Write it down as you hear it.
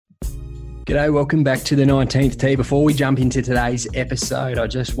G'day, welcome back to the 19th Tee. Before we jump into today's episode, I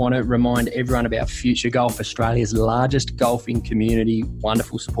just want to remind everyone about Future Golf, Australia's largest golfing community,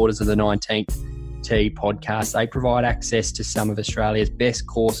 wonderful supporters of the 19th Tee podcast. They provide access to some of Australia's best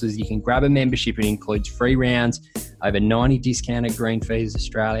courses. You can grab a membership. It includes free rounds, over 90 discounted green fees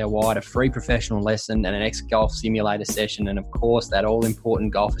Australia-wide, a free professional lesson and an ex-golf simulator session, and of course that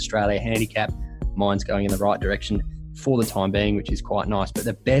all-important Golf Australia handicap. Mine's going in the right direction for the time being, which is quite nice. But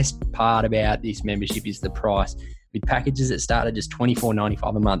the best part about this membership is the price. With packages that start at just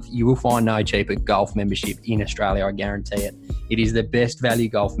 $24.95 a month, you will find no cheaper golf membership in Australia, I guarantee it. It is the best value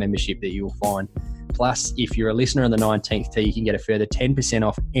golf membership that you will find. Plus, if you're a listener on the 19th Tee, you can get a further 10%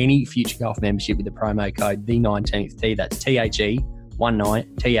 off any Future Golf membership with the promo code the19th Tee. That's THE19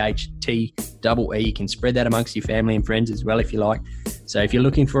 THTEE. You can spread that amongst your family and friends as well if you like. So if you're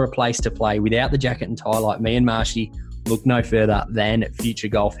looking for a place to play without the jacket and tie like me and Marshy, look no further than Future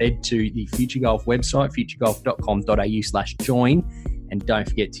Golf. Head to the Future Golf website, futuregolf.com.au/join, and don't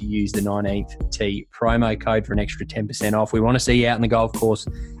forget to use the 19th Tee promo code for an extra 10% off. We want to see you out in the golf course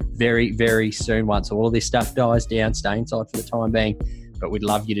very, very soon. Once all of this stuff dies down, stay inside for the time being. But we'd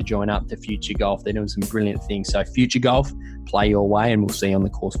love you to join up to Future Golf. They're doing some brilliant things. So Future Golf, play your way, and we'll see you on the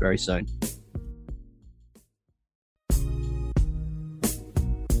course very soon.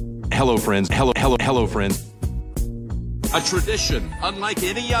 Hello, friends. Hello, friends. A tradition unlike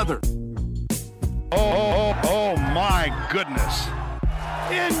any other. Oh, my goodness.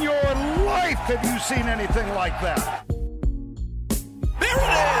 In your life, have you seen anything like that? There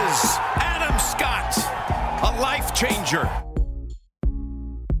it is! Adam Scott, a life changer.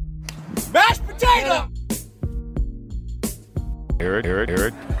 Mashed potato! Here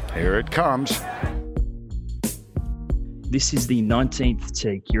it comes. This is the 19th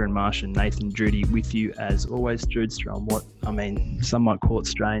Tee. Kieran Marsh and Nathan Drudy with you as always. Drudster on some might call it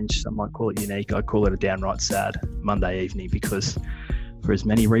strange, some might call it unique. I call it a downright sad Monday evening, because for as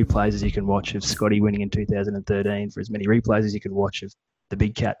many replays as you can watch of Scotty winning in 2013, for as many replays as you can watch of the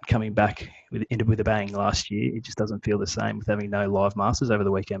Big Cat coming back with a bang last year, it just doesn't feel the same with having no live Masters over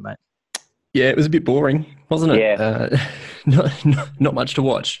the weekend, mate. Yeah, it was a bit boring, wasn't it? Yeah. Not much to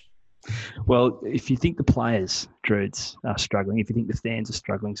watch. Well, if you think the players, Drudes, are struggling, if you think the fans are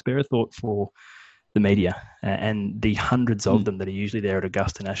struggling, spare a thought for the media and the hundreds of them that are usually there at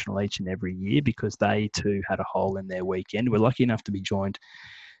Augusta National each and every year, because they too had a hole in their weekend. We're lucky enough to be joined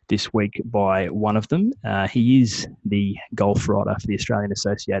this week by one of them. He is the golf writer for the Australian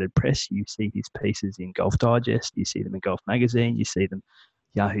Associated Press. You see his pieces in Golf Digest, you see them in Golf Magazine, you see them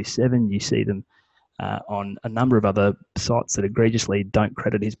Yahoo 7, you see them on a number of other sites that egregiously don't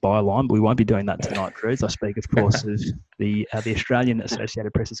credit his byline, but we won't be doing that tonight, Drews. I speak, of course, of the Australian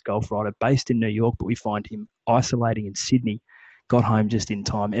Associated Press's golf writer based in New York, but we find him isolating in Sydney. Got home just in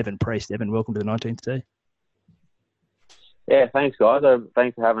time. Evin Priest. Evan, welcome to the 19th Tee. Yeah, thanks, guys.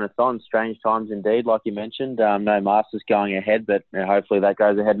 Thanks for having us on. Strange times indeed, like you mentioned. No Masters going ahead, but hopefully that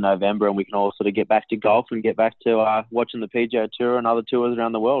goes ahead in November and we can all sort of get back to golf and get back to watching the PGA Tour and other tours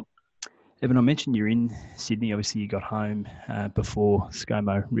around the world. Evan, I mentioned you're in Sydney. Obviously, you got home before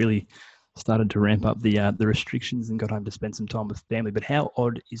ScoMo really started to ramp up the restrictions and got home to spend some time with family. But how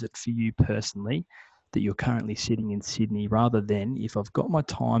odd is it for you personally that you're currently sitting in Sydney rather than, if I've got my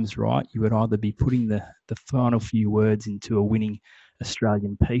times right, you would either be putting the final few words into a winning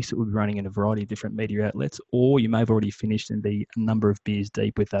Australian piece that would be running in a variety of different media outlets, or you may have already finished and be a number of beers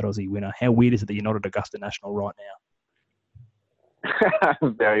deep with that Aussie winner. How weird is it that you're not at Augusta National right now?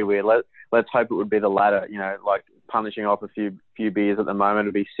 Very weird. Let's hope it would be the latter. Like punishing off a few beers at the moment.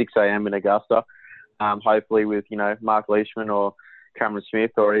 It'll be 6 a.m. in Augusta. Hopefully with Mark Leishman or Cameron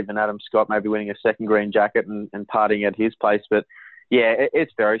Smith or even Adam Scott maybe winning a second green jacket and partying at his place. But yeah,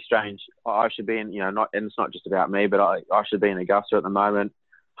 it's very strange. I should be in and it's not just about me, but I should be in Augusta at the moment.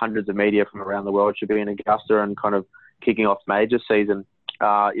 Hundreds of media from around the world should be in Augusta and kind of kicking off major season.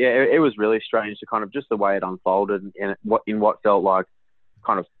 It was really strange to kind of just the way it unfolded in what felt like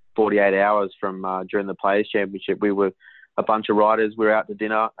kind of 48 hours from during the Players Championship. We were a bunch of riders. We were out to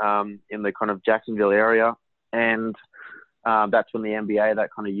dinner in the kind of Jacksonville area, and that's when the NBA,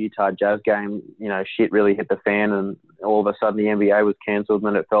 that kind of Utah Jazz game, shit really hit the fan, and all of a sudden the NBA was cancelled,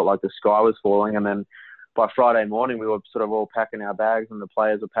 and then it felt like the sky was falling. And then by Friday morning, we were sort of all packing our bags, and the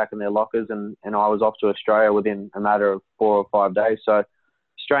players were packing their lockers, and I was off to Australia within a matter of 4 or 5 days. So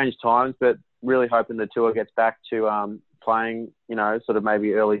strange times, but really hoping the tour gets back to playing, sort of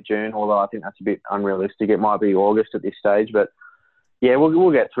maybe early June, although I think that's a bit unrealistic. It might be August at this stage, but yeah,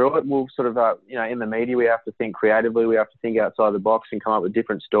 we'll get through it. We'll sort of, in the media, we have to think creatively. We have to think outside the box and come up with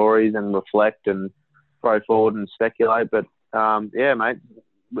different stories and reflect and throw forward and speculate. But, yeah, mate,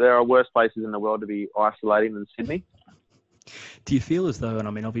 there are worse places in the world to be isolating than Sydney. Do you feel as though, and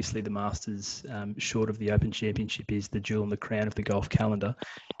I mean, obviously the Masters, short of the Open Championship, is the jewel in the crown of the golf calendar.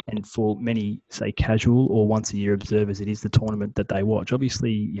 And for many, say, casual or once-a-year observers, it is the tournament that they watch.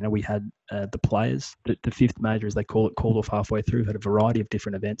 Obviously, we had the players, the fifth major, as they call it, called off halfway through, had a variety of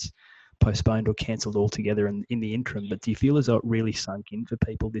different events postponed or cancelled altogether in the interim. But do you feel as though it really sunk in for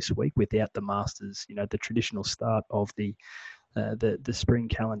people this week without the Masters, the traditional start of the spring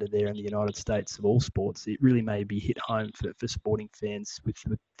calendar there in the United States of all sports? It really may be hit home for sporting fans with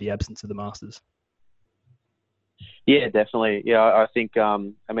the absence of the Masters. Yeah, definitely. Yeah, I think,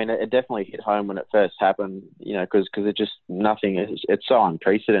 it definitely hit home when it first happened, because it just it's so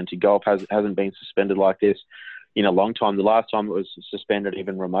unprecedented. Golf hasn't been suspended like this in a long time. The last time it was suspended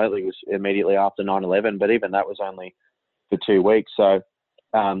even remotely was immediately after 9/11, but even that was only for 2 weeks. So,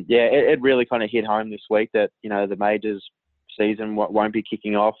 it really kind of hit home this week that, the majors season won't be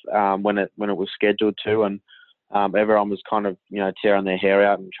kicking off when it was scheduled to, and everyone was kind of, tearing their hair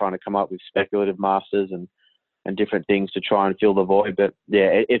out and trying to come up with speculative Masters and different things to try and fill the void. But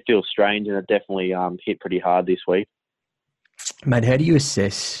yeah, it feels strange, and it definitely hit pretty hard this week. Mate, how do you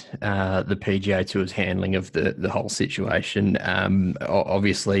assess the PGA Tour's handling of the whole situation?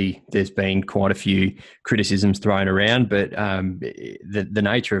 Obviously, there's been quite a few criticisms thrown around, but the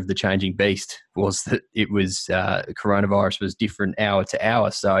nature of the changing beast was that it was coronavirus was different hour to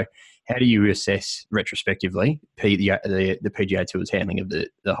hour. So how do you assess retrospectively the PGA Tour's handling of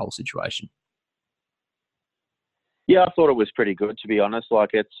the whole situation? Yeah, I thought it was pretty good, to be honest.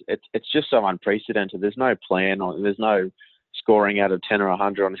 Like it's just so unprecedented. There's no plan, or there's no scoring out of 10 or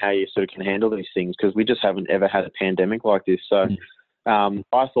 100 on how you sort of can handle these things, because we just haven't ever had a pandemic like this. So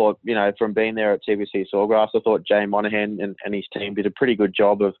I thought, from being there at TPC Sawgrass, I thought Jay Monahan and his team did a pretty good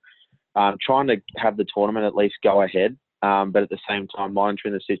job of trying to have the tournament at least go ahead, but at the same time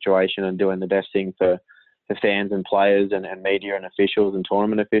monitoring the situation and doing the best thing for fans and players and media and officials and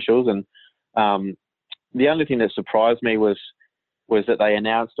tournament officials. And the only thing that surprised me was that they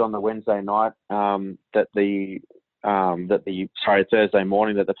announced on the Wednesday night Thursday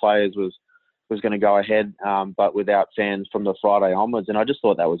morning that the players was going to go ahead, but without fans from the Friday onwards. And I just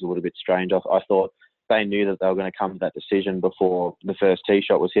thought that was a little bit strange. I thought they knew that they were going to come to that decision before the first tee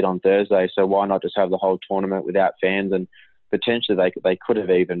shot was hit on Thursday. So why not just have the whole tournament without fans? And potentially they could have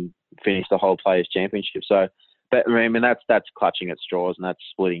even finished the whole Players Championship. So, but I mean, that's clutching at straws and that's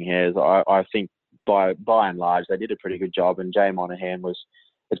splitting hairs. I think by and large they did a pretty good job. And Jay Monahan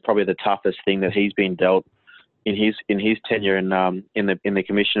it's probably the toughest thing that he's been dealt in his tenure in the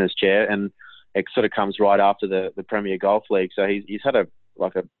commissioner's chair, and it sort of comes right after the Premier Golf League. So he's had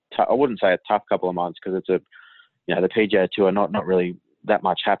I wouldn't say a tough couple of months, because it's the PGA Tour, not really that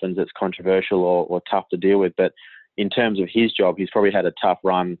much happens that's controversial or tough to deal with. But in terms of his job, he's probably had a tough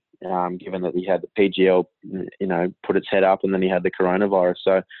run, given that he had the PGL, put its head up, and then he had the coronavirus.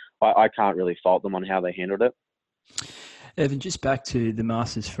 So I can't really fault them on how they handled it. Evin, just back to the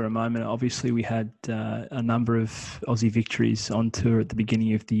Masters for a moment. Obviously, we had a number of Aussie victories on tour at the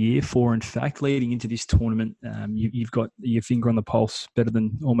beginning of the year. 4, in fact, leading into this tournament. You've got your finger on the pulse better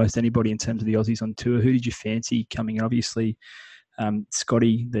than almost anybody in terms of the Aussies on tour. Who did you fancy coming in? Obviously,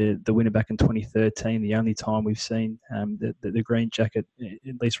 Scotty, the winner back in 2013, the only time we've seen the green jacket,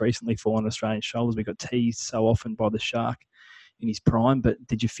 at least recently, fall on Australian shoulders. We got teased so often by the Shark in his prime, but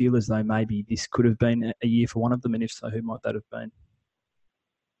did you feel as though maybe this could have been a year for one of them? And if so, who might that have been?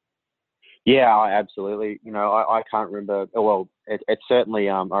 Yeah, absolutely. I can't remember. Well, it's certainly.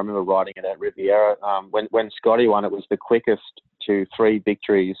 I remember writing it at Riviera when Scotty won. It was the quickest to 3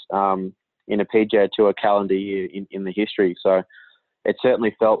 victories in a PGA Tour calendar year in the history. So it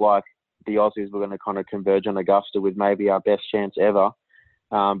certainly felt like the Aussies were going to kind of converge on Augusta with maybe our best chance ever.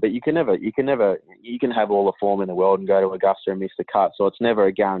 But you can have all the form in the world and go to Augusta and miss the cut. So it's never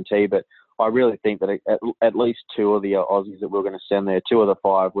a guarantee. But I really think that at least 2 of the Aussies that we're going to send there, 2 of the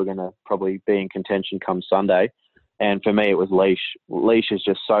 5, we're going to probably be in contention come Sunday. And for me, it was Leash. Leash is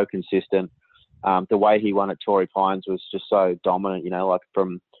just so consistent. The way he won at Torrey Pines was just so dominant.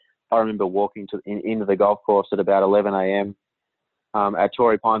 I remember walking into the golf course at about 11 a.m. At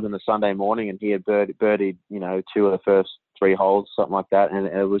Torrey Pines on a Sunday morning, and he had birdied 2 of the first 3 holes, something like that. And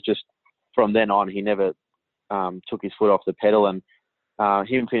it was just from then on, he never took his foot off the pedal. And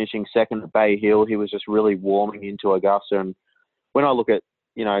him finishing second at Bay Hill, he was just really warming into Augusta. And when I look at,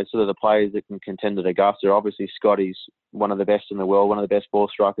 sort of the players that can contend at Augusta, obviously Scotty's one of the best in the world, one of the best ball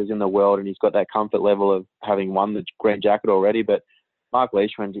strikers in the world, and he's got that comfort level of having won the green jacket already. But Mark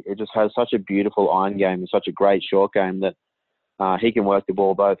Leishman, it just has such a beautiful iron game and such a great short game that he can work the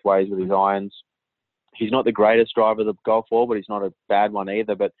ball both ways with his irons. he's not the greatest driver of the golf ball, but he's not a bad one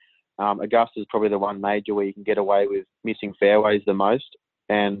either. But Augusta is probably the one major where you can get away with missing fairways the most.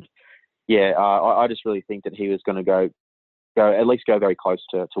 And yeah, I just really think that he was going to go very close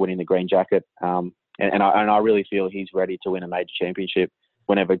to winning the green jacket. And I really feel he's ready to win a major championship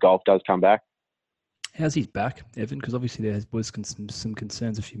whenever golf does come back. How's his back, Evan? Because obviously there was some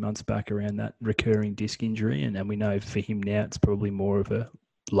concerns a few months back around that recurring disc injury, and we know for him now it's probably more of a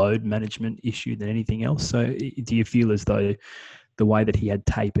load management issue than anything else. So do you feel as though the way that he had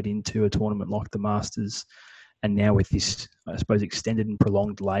tapered into a tournament like the Masters, and now with this, I suppose, extended and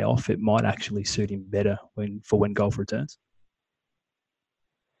prolonged layoff, it might actually suit him better when golf returns?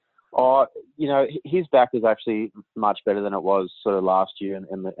 His back is actually much better than it was sort of last year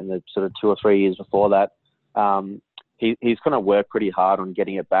and the sort of 2 or 3 years before that. He's kind of worked pretty hard on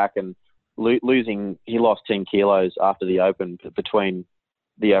getting it back, and he lost 10 kilos after the Open, between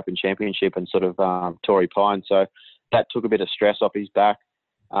the Open Championship and sort of Torrey Pine. So that took a bit of stress off his back.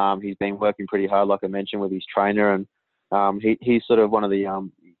 He's been working pretty hard, like I mentioned, with his trainer, and he's sort of one of the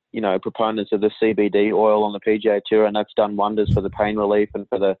proponents of the CBD oil on the PGA Tour, and that's done wonders for the pain relief and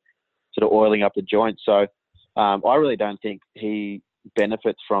for the sort of oiling up the joints. So I really don't think he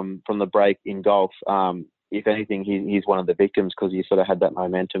benefits from the break in golf. If anything, he's one of the victims, because he sort of had that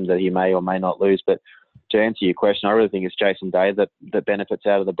momentum that he may or may not lose. But to answer your question, I really think it's Jason Day that benefits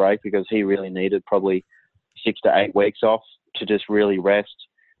out of the break, because he really needed probably 6 to 8 weeks off to just really rest,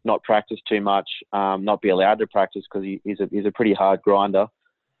 not practice too much, not be allowed to practice, because he's a pretty hard grinder.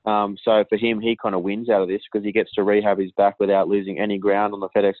 So for him, he kind of wins out of this, because he gets to rehab his back without losing any ground on the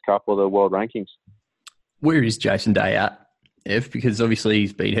FedEx Cup or the world rankings. Where is Jason Day at, Ev? Because obviously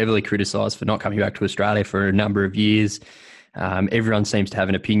he's been heavily criticised for not coming back to Australia for a number of years. Everyone seems to have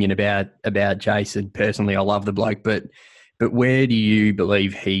an opinion about Jason. Personally, I love the bloke, but where do you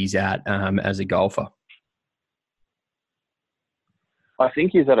believe he's at as a golfer? I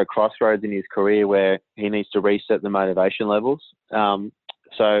think he's at a crossroads in his career where he needs to reset the motivation levels.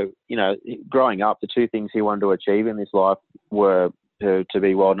 So, growing up, the 2 things he wanted to achieve in his life were to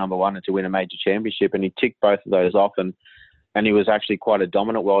be world number one and to win a major championship. And he ticked both of those off. And he was actually quite a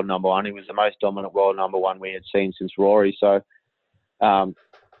dominant world number one. He was the most dominant world number one we had seen since Rory. So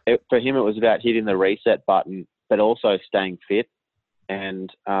for him, it was about hitting the reset button, but also staying fit.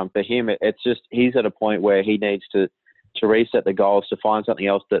 And for him, it's just, he's at a point where he needs to reset the goals, to find something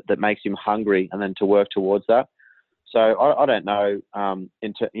else that makes him hungry, and then to work towards that. So I don't know,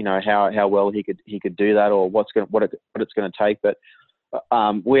 how well he could do that, or what it's going to take. But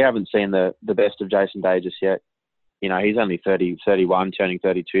we haven't seen the best of Jason Day just yet. He's only 31, turning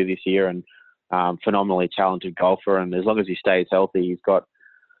 32 this year, and phenomenally talented golfer. And as long as he stays healthy, he's got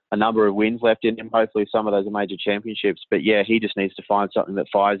a number of wins left in him. Hopefully, some of those are major championships. But yeah, he just needs to find something that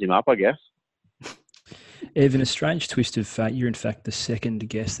fires him up, I guess. Evan, a strange twist of fate. You're in fact the second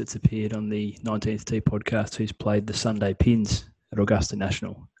guest that's appeared on the 19th Tee podcast who's played the Sunday pins at Augusta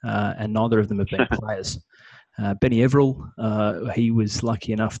National, and neither of them have been players. Benny Everill, he was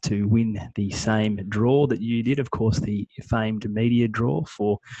lucky enough to win the same draw that you did, of course, the famed media draw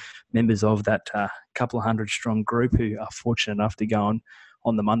for members of that couple of hundred strong group who are fortunate enough to go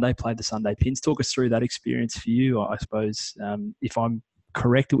on the Monday, play the Sunday pins. Talk us through that experience for you. I suppose, if I'm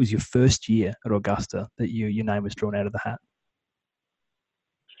correct, it was your first year at Augusta that your name was drawn out of the hat.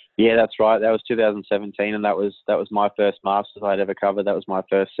 Yeah, that's right. That was 2017, and that was my first Masters I'd ever covered. That was my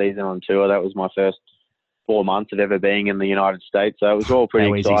first season on tour. That was my first 4 months of ever being in the United States. So it was all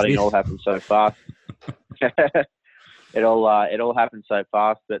pretty exciting. It all happened so fast. It all happened so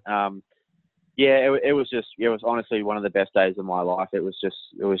fast. But it was honestly one of the best days of my life. It was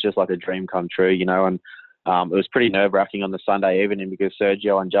just like a dream come true, and it was pretty nerve-wracking on the Sunday evening, because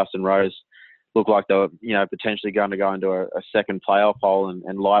Sergio and Justin Rose looked like they were, potentially going to go into a second playoff hole,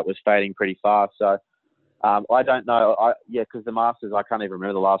 and light was fading pretty fast. So I don't know. Because the Masters, I can't even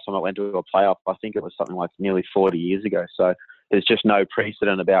remember the last time I went to a playoff. I think it was something like nearly 40 years ago. So there's just no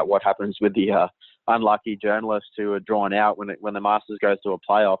precedent about what happens with the unlucky journalists who are drawn out when the Masters goes to a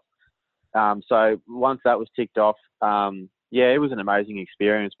playoff. So once that was ticked off, it was an amazing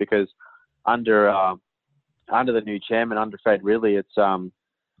experience, because under the new chairman, under Fred Ridley, it's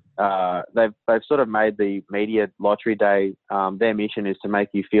they've sort of made the media lottery day, their mission is to make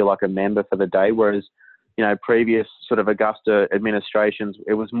you feel like a member for the day, whereas previous sort of Augusta administrations,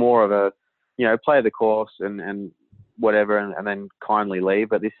 it was more of a play the course and whatever, and then kindly leave.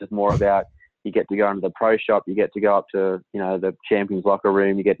 But this is more about, you get to go into the pro shop, you get to go up to the champions locker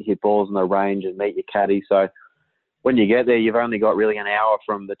room, you get to hit balls in the range and meet your caddy. So when you get there, you've only got really an hour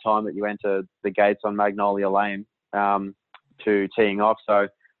from the time that you enter the gates on Magnolia Lane to teeing off. So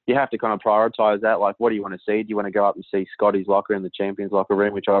you have to kind of prioritize that. Like, what do you want to see? Do you want to go up and see Scotty's locker in the Champions locker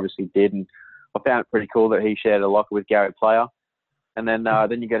room, which I obviously did, and I found it pretty cool that he shared a locker with Gary Player. And then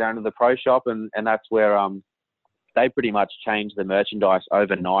you go down to the pro shop, and that's where they pretty much change the merchandise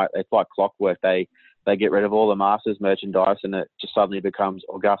overnight. It's like clockwork. They get rid of all the Masters merchandise, and it just suddenly becomes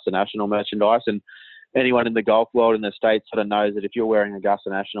Augusta National merchandise. And anyone in the golf world in the States sort of knows that if you're wearing Augusta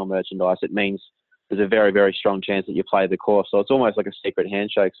National merchandise, it means there's a very, very strong chance that you play the course. So it's almost like a secret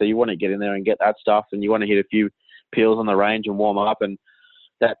handshake. So you want to get in there and get that stuff, and you want to hit a few peels on the range and warm up. And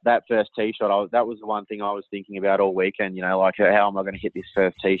that first tee shot, that was the one thing I was thinking about all weekend. You know, like, how am I going to hit this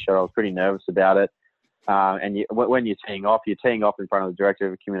first tee shot? I was pretty nervous about it. And when you're teeing off in front of the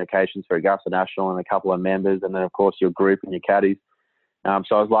Director of Communications for Augusta National and a couple of members, and then, of course, your group and your caddies. So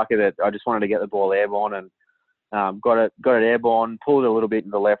I was lucky that I just wanted to get the ball airborne, and got it airborne, pulled it a little bit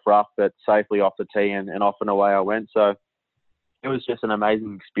in the left rough, but safely off the tee, and off and away I went. So it was just an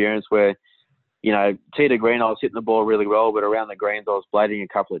amazing experience where, you know, tee to green, I was hitting the ball really well, but around the greens, I was blading a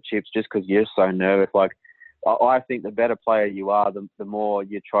couple of chips just because you're so nervous. Like, I think the better player you are, the more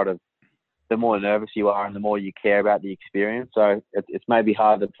the more nervous you are, and the more you care about the experience. So it's maybe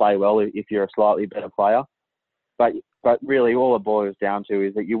hard to play well if you're a slightly better player. But really, all it boils down to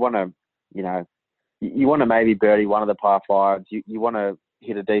is that you want to, you know, you want to maybe birdie one of the par fives. You want to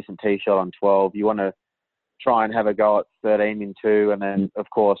hit a decent tee shot on 12. You want to try and have a go at 13 in 2, and then, of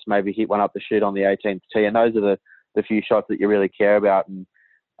course, maybe hit one up the chute on the 18th tee. And those are the few shots that you really care about. And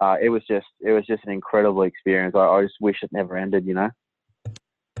it was just an incredible experience. I just wish it never ended, you know.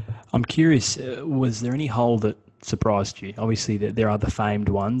 I'm curious, was there any hole that surprised you? Obviously, there are the famed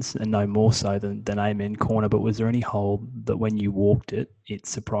ones, and no more so than Amen Corner, but was there any hole that when you walked it, it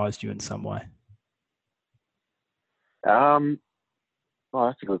surprised you in some way? Oh,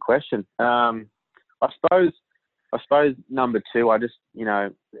 that's a good question. I suppose number 2, I just, you know,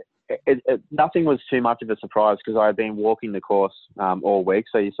 nothing was too much of a surprise because I had been walking the course all week.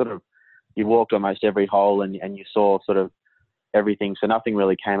 So you walked almost every hole, and you saw sort of everything. So nothing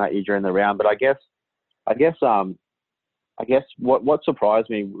really came at you during the round. But I guess what surprised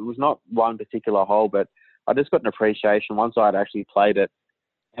me was not one particular hole, but I just got an appreciation once I had actually played it,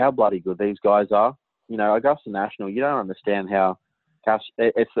 how bloody good these guys are. You know, Augusta National, you don't understand how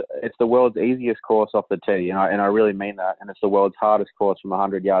it's the world's easiest course off the tee, and I really mean that. And it's the world's hardest course from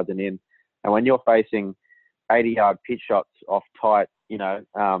 100 yards and in. And when you're facing 80-yard pitch shots off tight, you know,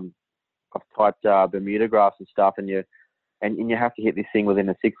 Bermuda grass and stuff, and you have to hit this thing within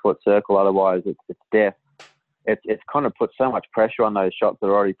a 6-foot circle, otherwise it's death. It's kind of put so much pressure on those shots that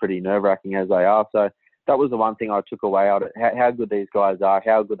are already pretty nerve-wracking as they are. So that was the one thing I took away out of it, how good these guys are,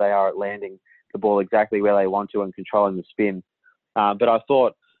 how good they are at landing the ball exactly where they want to and controlling the spin. But I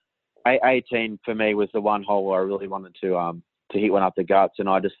thought 18 for me was the one hole where I really wanted to hit one up the guts, and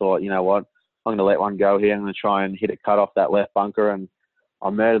I just thought, you know what, I'm going to let one go here. I'm going to try and hit a cut off that left bunker, and I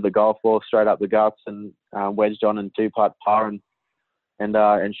murdered the golf ball straight up the guts and wedged on in 2-putt par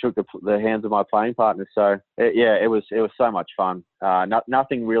and shook the hands of my playing partner. So it was so much fun.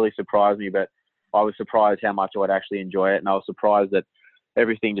 Nothing really surprised me, but I was surprised how much I would actually enjoy it, and I was surprised that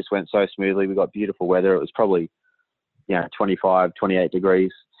everything just went so smoothly. We got beautiful weather. It was probably 25, 28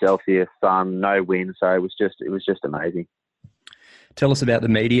 degrees Celsius, sun, no wind. So it was just amazing. Tell us about the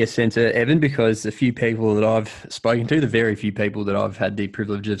media centre, Evan, because the few people that I've spoken to, the very few people that I've had the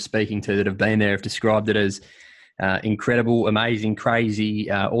privilege of speaking to that have been there have described it as incredible, amazing, crazy,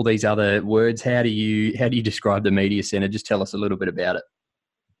 all these other words. How do you describe the media centre? Just tell us a little bit about it.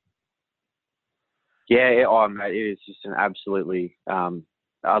 Yeah, mate, it is just an absolutely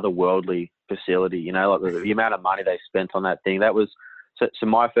otherworldly facility. You know, like the amount of money they spent on that thing. That was so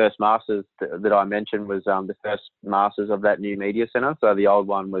my first Masters that I mentioned was the first Masters of that new media centre. So the old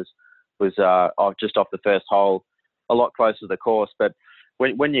one was just off the first hole, a lot closer to the course. But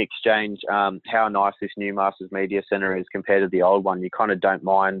when you exchange how nice this new Masters media centre is compared to the old one, you kind of don't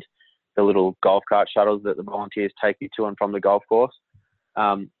mind the little golf cart shuttles that the volunteers take you to and from the golf course.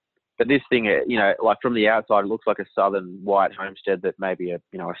 But this thing, you know, like from the outside, it looks like a southern white homestead that maybe a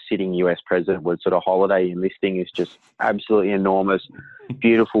sitting US president would sort of holiday in. This thing is just absolutely enormous,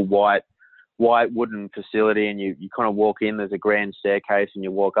 beautiful white wooden facility. And you kind of walk in, there's a grand staircase, and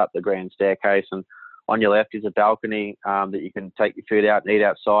you walk up the grand staircase, and on your left is a balcony that you can take your food out and eat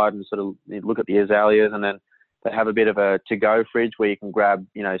outside and sort of look at the azaleas. And then they have a bit of a to-go fridge where you can grab,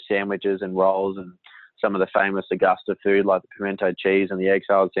 sandwiches and rolls and some of the famous Augusta food like the pimento cheese and the egg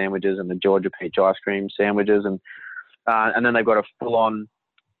salad sandwiches and the Georgia peach ice cream sandwiches. And then they've got a full-on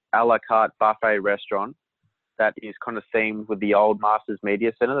a la carte buffet restaurant that is kind of themed with the old Masters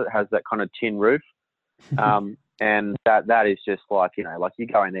Media Centre that has that kind of tin roof. And And that is just like, like you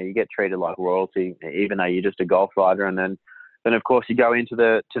go in there, you get treated like royalty, even though you're just a golf rider. And then of course you go into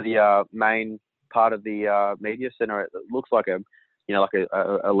the main part of the media center. It looks like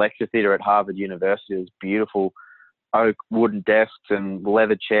a lecture theater at Harvard University. It's beautiful oak wooden desks and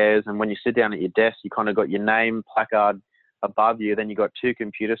leather chairs. And when you sit down at your desk, you kind of got your name placard above you. Then you got 2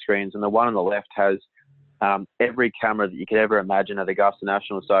 computer screens, and the one on the left has every camera that you could ever imagine at Augusta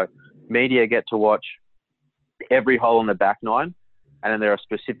National. So media get to watch every hole on the back nine, and then there are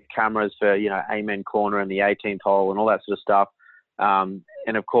specific cameras for Amen Corner and the 18th hole and all that sort of stuff.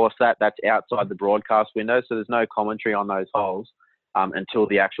 And of course that's outside the broadcast window, so there's no commentary on those holes until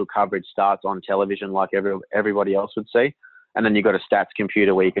the actual coverage starts on television, like everybody else would see. And then you've got a stats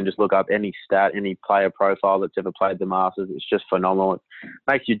computer where you can just look up any stat, any player profile that's ever played the Masters. It's just phenomenal. It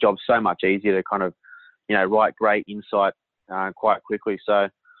makes your job so much easier to kind of write great insight quite quickly. So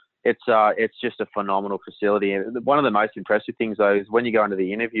it's just a phenomenal facility. And one of the most impressive things, though, is when you go into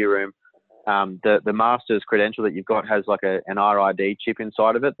the interview room, the Masters credential that you've got has like an RID chip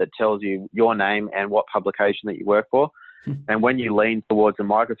inside of it that tells you your name and what publication that you work for. And when you lean towards the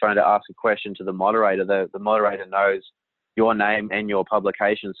microphone to ask a question to the moderator, the moderator knows your name and your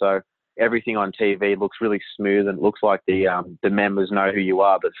publication. So everything on TV looks really smooth, and it looks like the members know who you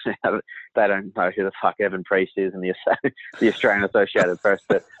are, but they don't know who the fuck Evin Priest is and the Australian Associated Press.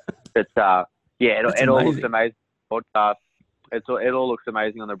 But it all looks amazing. Broadcast. It all looks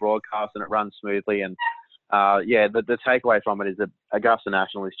amazing on the broadcast, and it runs smoothly. And the takeaway from it is that Augusta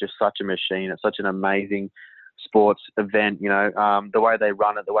National is just such a machine. It's such an amazing sports event, the way they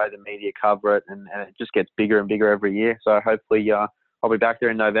run it, the way the media cover it, and it just gets bigger and bigger every year. So hopefully I'll be back there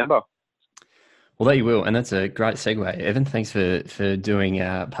in November. Well, there you will. And that's a great segue. Evan, thanks for doing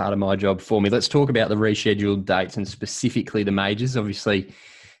part of my job for me. Let's talk about the rescheduled dates and specifically the majors. Obviously,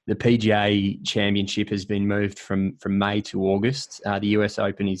 the PGA Championship has been moved from May to August. The US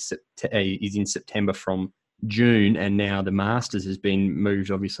Open is in September from June, and now the Masters has been moved,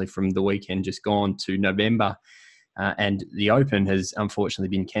 obviously, from the weekend just gone to November. And the Open has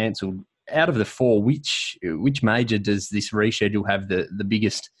unfortunately been cancelled. Out of the 4, which major does this reschedule have the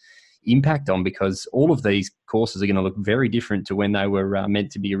biggest impact on? Because all of these courses are going to look very different to when they were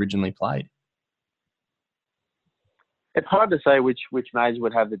meant to be originally played. It's hard to say which major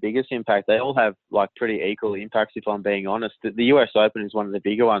would have the biggest impact. They all have like pretty equal impacts, if I'm being honest. The US Open is one of the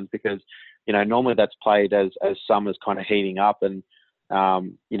bigger ones because, normally that's played as summer's kind of heating up, and,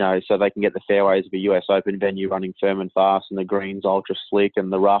 so they can get the fairways of a US Open venue running firm and fast, and the greens ultra slick,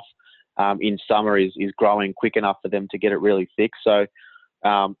 and the rough in summer is growing quick enough for them to get it really thick. So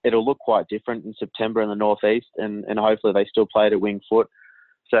it'll look quite different in September in the Northeast, and hopefully they still play it at Winged Foot.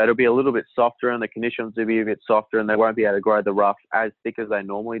 So it'll be a little bit softer, and the conditions will be a bit softer, and they won't be able to grow the rough as thick as they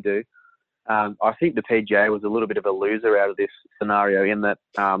normally do. I think the PGA was a little bit of a loser out of this scenario in that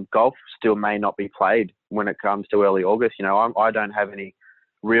golf still may not be played when it comes to early August. I don't have any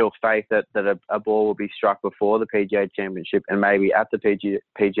real faith that a ball will be struck before the PGA Championship and maybe at the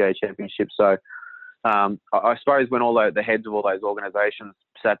PGA Championship. So I suppose when all the heads of all those organisations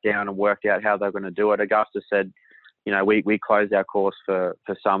sat down and worked out how they're going to do it, Augusta said, we closed our course for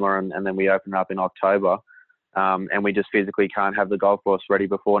summer and then we open up in October. And we just physically can't have the golf course ready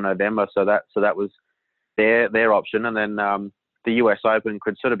before November. So that was their option. And then the US Open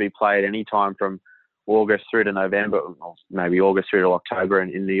could sort of be played any time from August through to November, or maybe August through to October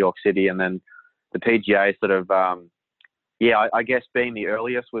in New York City. And then the PGA sort of, I guess being the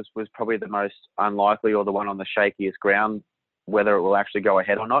earliest was probably the most unlikely, or the one on the shakiest ground, whether it will actually go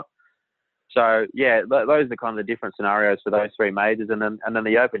ahead or not. So those are kind of the different scenarios for those 3 majors. And then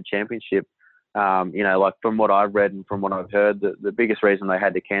the Open Championship, like from what I've read and from what I've heard, the biggest reason they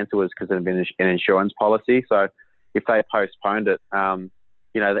had to cancel was because there had been an insurance policy. So if they postponed it,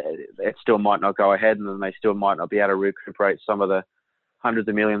 it still might not go ahead, and then they still might not be able to recuperate some of the hundreds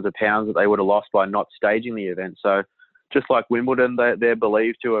of millions of pounds that they would have lost by not staging the event. So just like Wimbledon, they're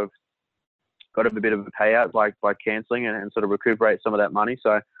believed to have got a bit of a payout by cancelling and sort of recuperate some of that money.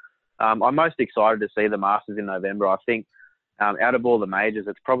 So I'm most excited to see the Masters in November. I think out of all the majors,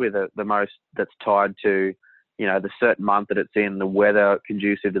 it's probably the most that's tied to, the certain month that it's in, the weather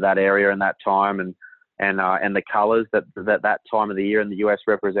conducive to that area and that time, and the colours that time of the year in the US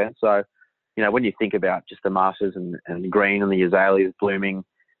represents. So, when you think about just the Masters and green and the azaleas blooming,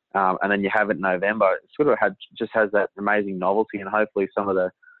 and then you have it in November, it sort of has that amazing novelty, and hopefully some of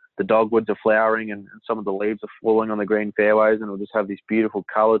the dogwoods are flowering and some of the leaves are falling on the green fairways, and it'll just have this beautiful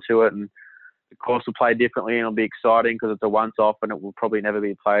colour to it. And the course will play differently, and it'll be exciting because it's a once-off, and it will probably never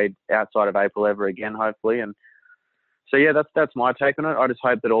be played outside of April ever again, hopefully. And So yeah, that's my take on it. I just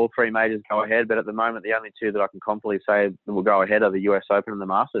hope that all three majors go ahead, but at the moment, the only two that I can confidently say will go ahead are the US Open and the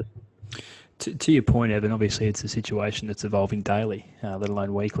Masters. To your point, Evan, obviously it's a situation that's evolving daily, let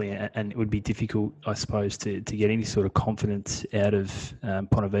alone weekly, and it would be difficult, I suppose, to get any sort of confidence out of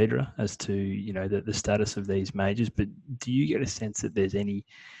Ponte Vedra as to the status of these majors. But do you get a sense that there's any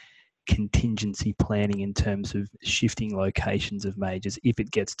contingency planning in terms of shifting locations of majors if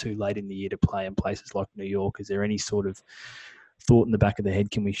it gets too late in the year to play in places like New York? Is there any sort of thought in the back of the head,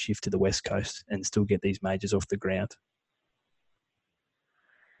 can we shift to the West Coast and still get these majors off the ground?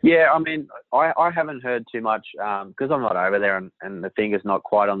 Yeah, I mean, I haven't heard too much because I'm not over there and the finger's not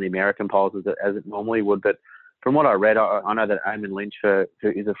quite on the American pulse as it normally would. But from what I read, I know that Eamon Lynch, who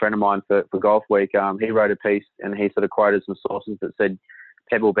is a friend of mine for Golf Week, he wrote a piece and he sort of quoted some sources that said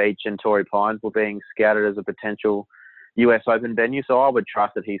Pebble Beach and Torrey Pines were being scouted as a potential US Open venue. So I would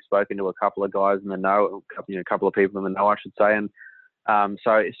trust that he's spoken to a couple of guys in the know, a couple of people in the know, I should say. And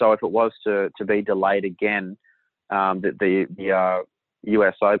so if it was to be delayed again, the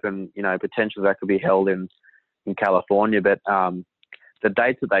US Open, potentially that could be held in California. But the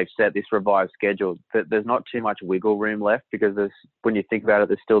dates that they've set, this revised schedule, there's not too much wiggle room left because when you think about it,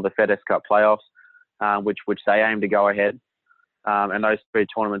 there's still the FedEx Cup playoffs, which they aim to go ahead. And those three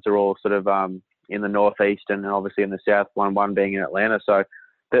tournaments are all sort of in the Northeast and obviously in the South, one being in Atlanta. So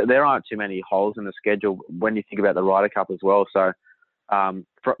there aren't too many holes in the schedule when you think about the Ryder Cup as well. So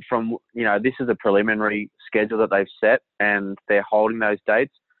from this is a preliminary schedule that they've set and they're holding those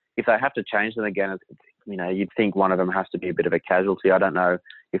dates. If they have to change them again, you'd think one of them has to be a bit of a casualty. I don't know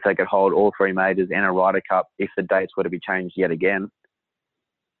if they could hold all three majors and a Ryder Cup if the dates were to be changed yet again.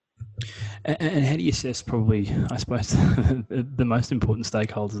 And how do you assess probably, I suppose, the most important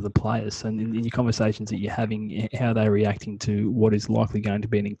stakeholders of the players? And in your conversations that you're having, how are they reacting to what is likely going to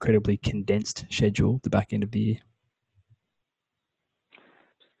be an incredibly condensed schedule at the back end of the year?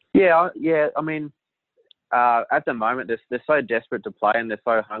 Yeah. I mean, at the moment, they're so desperate to play and they're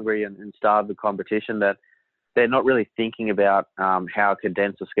so hungry and starved of competition that they're not really thinking about how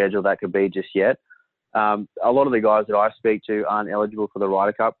condensed a schedule that could be just yet. A lot of the guys that I speak to aren't eligible for the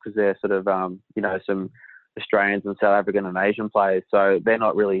Ryder Cup because they're sort of, some Australians and South African and Asian players. So they're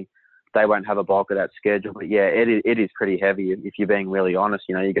not really, they won't have a bulk of that schedule. But yeah, it is pretty heavy if you're being really honest.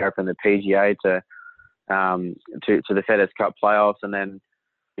 You go from the PGA to the FedEx Cup playoffs and then,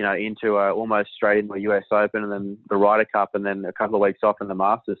 into almost straight into a US Open and then the Ryder Cup and then a couple of weeks off in the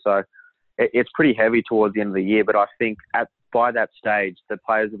Masters. So it's pretty heavy towards the end of the year. But I think by that stage, the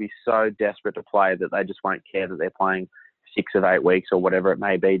players will be so desperate to play that they just won't care that they're playing 6 of 8 weeks or whatever it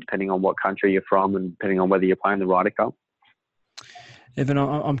may be, depending on what country you're from and depending on whether you're playing the Ryder Cup. Evan,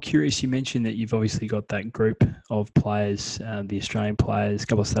 I'm curious, you mentioned that you've obviously got that group of players, the Australian players, a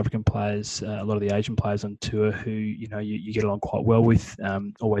couple of South African players, a lot of the Asian players on tour who, you get along quite well with,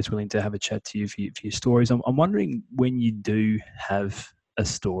 always willing to have a chat to you for your stories. I'm wondering when you do have a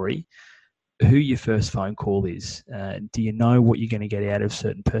story, who your first phone call is. Do you know what you're going to get out of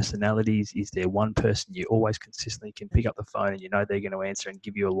certain personalities? Is there one person you always consistently can pick up the phone and they're going to answer and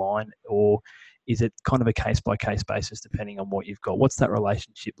give you a line? Or is it kind of a case-by-case basis depending on what you've got? What's that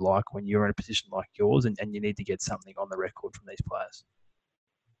relationship like when you're in a position like yours and you need to get something on the record from these players?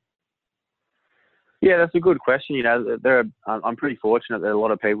 Yeah, that's a good question. I'm pretty fortunate that a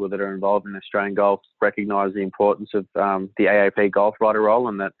lot of people that are involved in Australian golf recognise the importance of the AAP golf writer role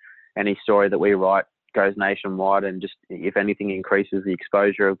and that any story that we write goes nationwide and just, if anything, increases the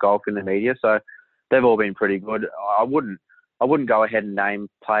exposure of golf in the media. So they've all been pretty good. I wouldn't go ahead and name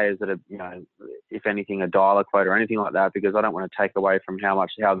players that are, if anything, a dialer quote or anything like that, because I don't want to take away from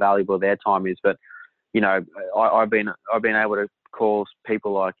how valuable their time is. But, I've been able to call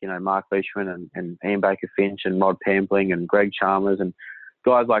people like, Mark Leishman and Ian Baker Finch and Rod Pampling and Greg Chalmers and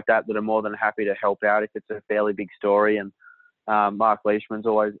guys like that are more than happy to help out if it's a fairly big story. And Mark Leishman's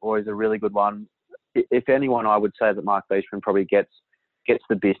always a really good one. If anyone, I would say that Mark Leishman probably gets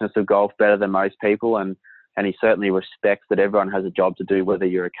the business of golf better than most people, and he certainly respects that everyone has a job to do, whether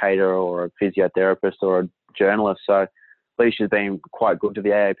you're a caterer or a physiotherapist or a journalist. So Leish has been quite good to the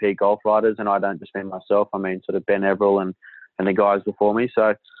AAP golf writers, and I don't just mean myself. I mean sort of Ben Everill and the guys before me.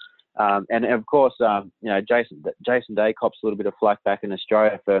 So and of course, Jason Day cops a little bit of flack back in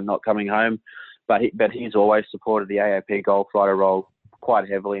Australia for not coming home. But he's always supported the AAP golf writer role quite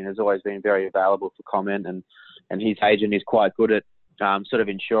heavily and has always been very available for comment. And his agent is quite good at sort of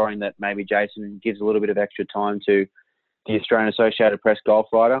ensuring that maybe Jason gives a little bit of extra time to the Australian Associated Press golf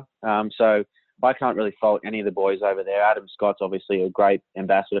writer. So I can't really fault any of the boys over there. Adam Scott's obviously a great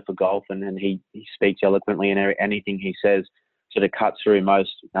ambassador for golf and he speaks eloquently and anything he says sort of cuts through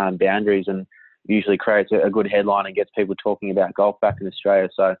most boundaries. And usually creates a good headline and gets people talking about golf back in Australia.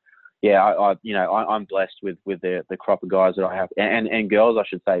 So, yeah, I'm blessed with the crop of guys that I have, and girls, I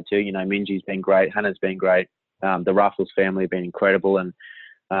should say too. You know, Minji's been great, Hannah's been great, the Ruffles family have been incredible, and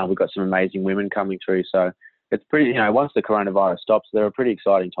we've got some amazing women coming through. So it's pretty, you know, once the coronavirus stops, there are pretty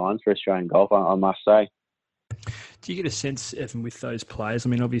exciting times for Australian golf, I must say. Do you get a sense, Evan, with those players? I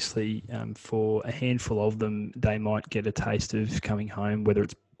mean, obviously, for a handful of them, they might get a taste of coming home, whether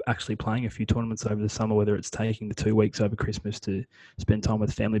it's actually playing a few tournaments over the summer, whether it's taking the 2 weeks over Christmas to spend time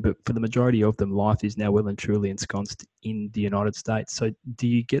with family. But for the majority of them, life is now well and truly ensconced in the United States. So do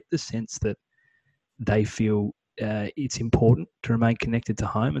you get the sense that they feel it's important to remain connected to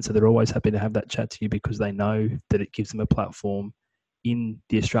home, and so they're always happy to have that chat to you because they know that it gives them a platform in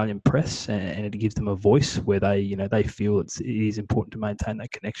the Australian press, and it gives them a voice where they feel it is important to maintain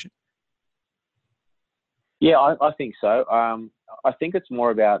that connection? Yeah, I think so. I think it's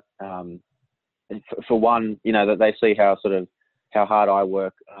more about, for one, you know, that they see how hard I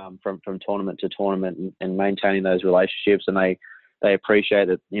work from tournament to tournament and maintaining those relationships, and they appreciate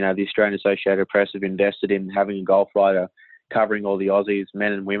that, you know, the Australian Associated Press have invested in having a golf writer covering all the Aussies,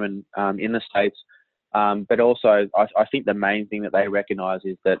 men and women, in the States. But also, I think the main thing that they recognise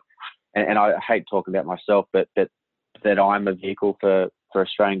is that, and I hate talking about myself, but that I'm a vehicle for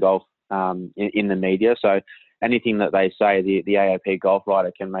Australian golf in the media. So anything that they say, the AAP golf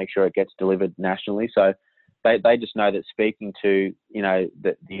writer can make sure it gets delivered nationally. So they just know that speaking to, you know,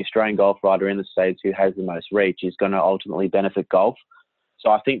 the Australian golf writer in the States who has the most reach is going to ultimately benefit golf.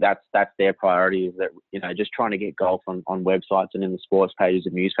 So I think that's their priority, is that, you know, just trying to get golf on websites and in the sports pages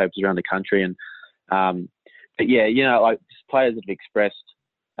of newspapers around the country. And but yeah, you know, like players have expressed,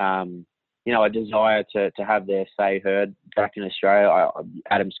 you know, a desire to have their say heard back in Australia.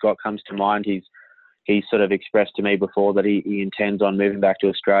 Adam Scott comes to mind. He's sort of expressed to me before that he intends on moving back to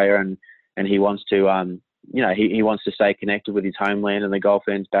Australia, and he wants to, you know, he wants to stay connected with his homeland and the golf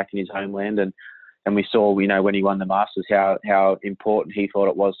fans back in his homeland. And we saw, you know, when he won the Masters, how important he thought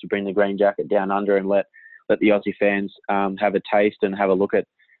it was to bring the green jacket down under and let the Aussie fans have a taste and have a look at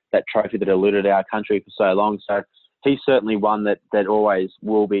that trophy that eluded our country for so long. So he's certainly one that always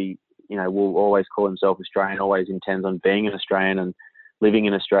will be, you know, will always call himself Australian, always intends on being an Australian and living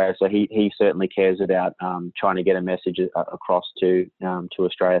in Australia. So he certainly cares about trying to get a message across to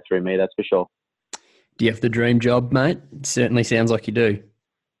Australia through me, that's for sure. Do you have the dream job, mate? It certainly sounds like you do.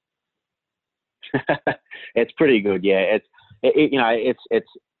 It's pretty good, yeah. It's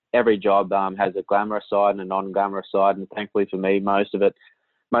every job has a glamorous side and a non-glamorous side, and thankfully for me, most of it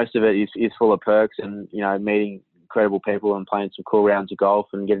is full of perks, and, you know, meeting incredible people and playing some cool rounds of golf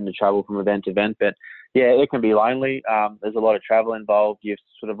and getting to travel from event to event. But yeah, it can be lonely. There's a lot of travel involved. You're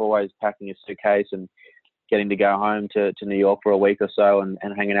sort of always packing a suitcase and getting to go home to New York for a week or so and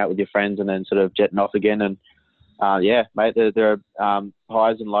hanging out with your friends and then sort of jetting off again. And yeah, mate, there are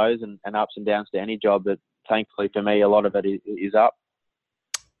highs and lows and ups and downs to any job, but thankfully for me, a lot of it is up.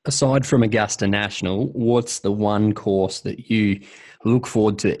 Aside from Augusta National, what's the one course that you look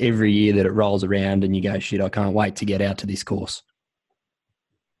forward to every year that it rolls around and you go, shit, I can't wait to get out to this course?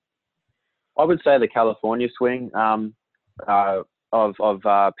 I would say the California swing of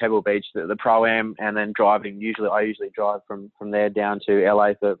Pebble Beach, the Pro-Am, and then driving. I usually drive from there down to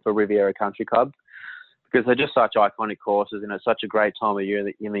LA for Riviera Country Club, because they're just such iconic courses, and it's such a great time of year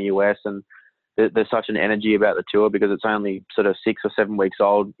in the US, and there's such an energy about the tour because it's only sort of 6 or 7 weeks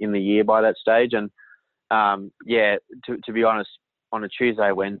old in the year by that stage. And yeah, to be honest, on a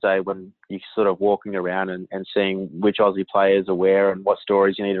Tuesday, Wednesday, when you're sort of walking around and seeing which Aussie players are where and what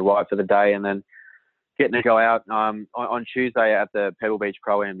stories you need to write for the day, and then getting to go out on Tuesday at the Pebble Beach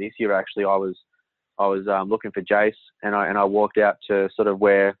Pro-Am this year, actually, I was looking for Jace, and I walked out to sort of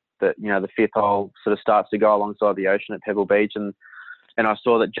where the fifth hole sort of starts to go alongside the ocean at Pebble Beach, and I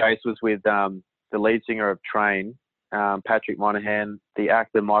saw that Jace was with the lead singer of Train, Patrick Monahan, the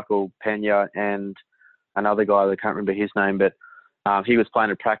actor Michael Pena, and another guy that I can't remember his name, but he was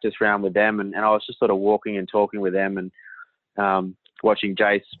playing a practice round with them, and I was just sort of walking and talking with them, and watching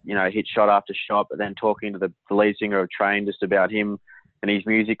Jace, you know, hit shot after shot, but then talking to the lead singer of Train just about him and his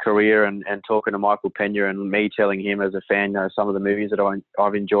music career, and talking to Michael Pena, and me telling him as a fan, you know, some of the movies that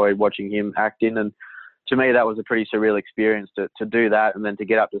I've enjoyed watching him act in. And to me, that was a pretty surreal experience to do that, and then to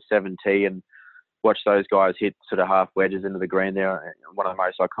get up to 7T and watch those guys hit sort of half wedges into the green there, one of the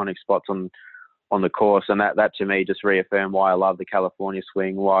most iconic spots on the course. And that to me just reaffirmed why I love the California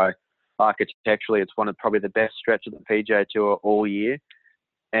swing, why architecturally it's one of probably the best stretch of the PGA Tour all year.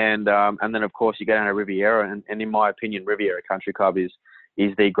 And then of course you go down to Riviera, and in my opinion, Riviera Country Club is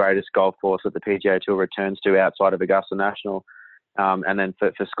the greatest golf course that the PGA Tour returns to outside of Augusta National. And then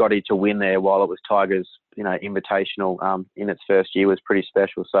for Scotty to win there while it was Tiger's, invitational in its first year was pretty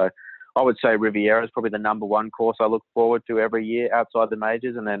special. So I would say Riviera is probably the number one course I look forward to every year outside the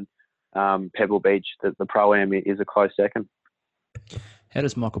majors. And then Pebble Beach, the Pro-Am, is a close second. How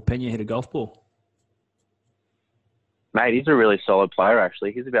does Michael Pena hit a golf ball? Mate, he's a really solid player,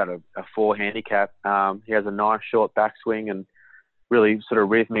 actually. He's about a 4 handicap. He has a nice short backswing and really sort of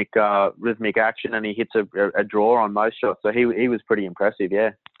rhythmic action, and he hits a draw on most shots. So he was pretty impressive,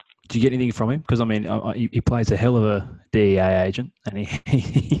 yeah. Did you get anything from him? Because, I mean, he plays a hell of a DEA agent, and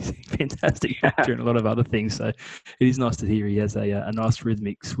he's a fantastic actor and a lot of other things. So it is nice to hear he has a nice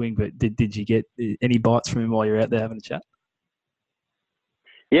rhythmic swing. But did you get any bites from him while you're out there having a chat?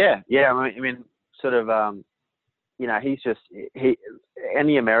 Yeah. I mean, sort of, he's just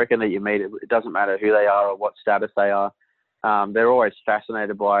any American that you meet, it doesn't matter who they are or what status they are. They're always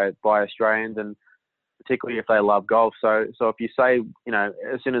fascinated by Australians, and particularly if they love golf. So if you say,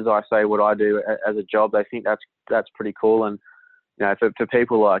 as soon as I say what I do as a job, they think that's pretty cool. And for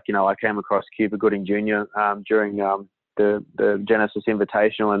people like, I came across Cuba Gooding Jr. During the Genesis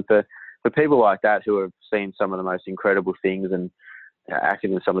Invitational, and for people like that who have seen some of the most incredible things and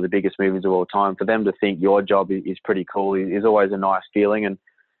acted in some of the biggest movies of all time, for them to think your job is pretty cool is always a nice feeling. And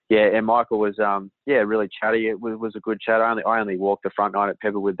and Michael was really chatty. It was a good chat. I only walked the front nine at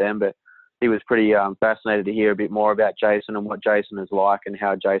Pebble with them, but he was pretty fascinated to hear a bit more about Jason and what Jason is like and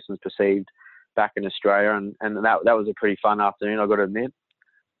how Jason's perceived back in Australia. And that was a pretty fun afternoon, I've got to admit.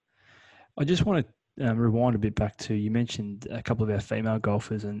 I just want to rewind a bit back to, you mentioned a couple of our female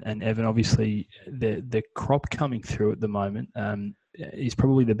golfers, and Evin, obviously the crop coming through at the moment is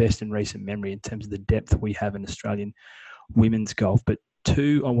probably the best in recent memory in terms of the depth we have in Australian women's golf. But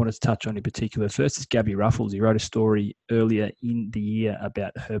two I wanted to touch on in particular. First is Gabby Ruffles. He wrote a story earlier in the year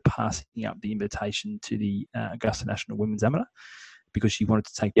about her passing up the invitation to the Augusta National Women's Amateur because she wanted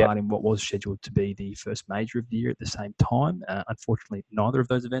to take part in what was scheduled to be the first major of the year at the same time. Unfortunately, neither of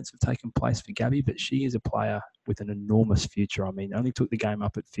those events have taken place for Gabby, but she is a player with an enormous future. I mean, only took the game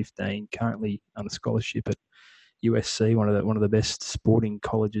up at 15, currently on a scholarship at USC, one of the best sporting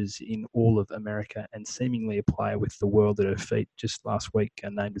colleges in all of America, and seemingly a player with the world at her feet. Just last week,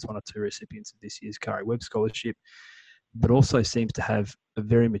 named as one or two recipients of this year's Curry Webb Scholarship, but also seems to have a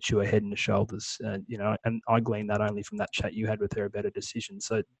very mature head and shoulders. And I gleaned that only from that chat you had with her about a decision.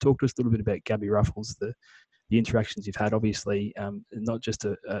 So talk to us a little bit about Gabby Ruffles, the interactions you've had. Obviously, not just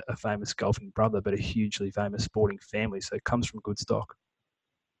a famous golfing brother, but a hugely famous sporting family. So it comes from good stock.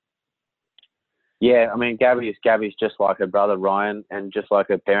 Yeah, I mean, Gabby's just like her brother Ryan, and just like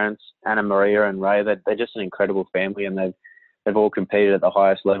her parents, Anna Maria and Ray. They're just an incredible family, and they've all competed at the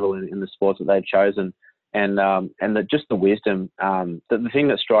highest level in the sports that they've chosen. And just the wisdom. The thing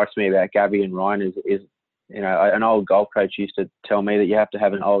that strikes me about Gabby and Ryan is an old golf coach used to tell me that you have to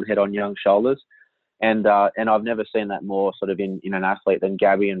have an old head on young shoulders, and I've never seen that more sort of in an athlete than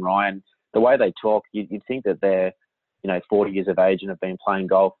Gabby and Ryan. The way they talk, you'd think that they're 40 years of age and have been playing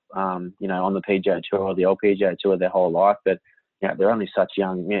golf, on the PGA Tour or the LPGA Tour their whole life. But, they're only such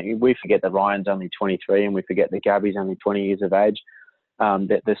young. We forget that Ryan's only 23, and we forget that Gabby's only 20 years of age.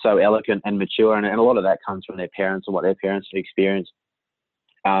 They're so eloquent and mature, and a lot of that comes from their parents and what their parents have experienced.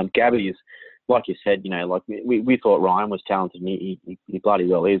 Gabby is, like you said, we thought Ryan was talented, and he bloody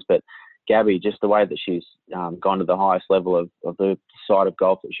well is. But Gabby, just the way that she's gone to the highest level of the side of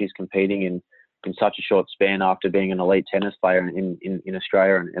golf that she's competing in such a short span after being an elite tennis player in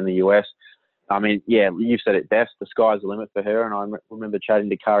Australia and the US. I mean, you've said it best. The sky's the limit for her. And I remember chatting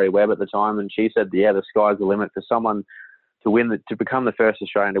to Curry Webb at the time, and she said, the sky's the limit for someone to become the first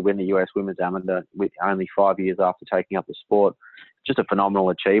Australian to win the US Women's Amateur with only 5 years after taking up the sport. Just a phenomenal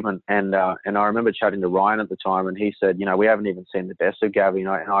achievement. And I remember chatting to Ryan at the time, and he said, we haven't even seen the best of Gabby. And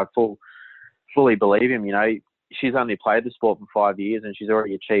I fully believe him. She's only played the sport for 5 years, and she's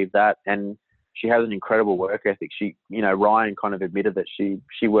already achieved that. And she has an incredible work ethic. Ryan kind of admitted that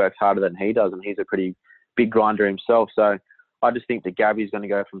she works harder than he does, and he's a pretty big grinder himself. So I just think that Gabby's going to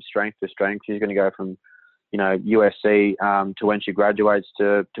go from strength to strength. She's going to go from, USC to when she graduates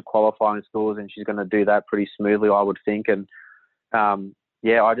to qualifying schools, and she's going to do that pretty smoothly, I would think. And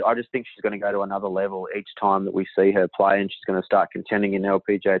I just think she's going to go to another level each time that we see her play, and she's going to start contending in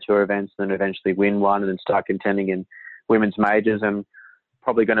LPGA Tour events, and then eventually win one, and then start contending in women's majors, and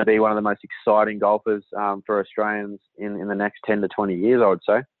probably going to be one of the most exciting golfers for Australians in the next 10 to 20 years, I would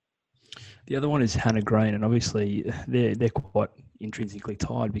say. The other one is Hannah Green, and obviously they're quite intrinsically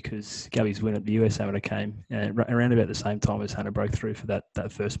tied because Gabby's win at the US Amateur came around about the same time as Hannah broke through for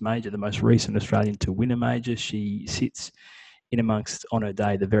that first major, the most recent Australian to win a major. She sits in amongst, on her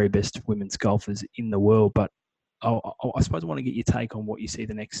day, the very best women's golfers in the world, but I suppose I want to get your take on what you see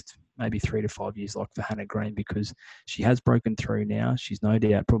the next maybe 3 to 5 years like for Hannah Green, because she has broken through now. She's no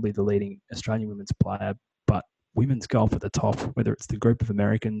doubt probably the leading Australian women's player, but women's golf at the top, whether it's the group of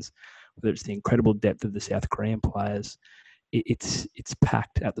Americans, whether it's the incredible depth of the South Korean players, it's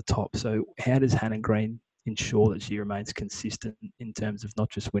packed at the top. So how does Hannah Green ensure that she remains consistent in terms of not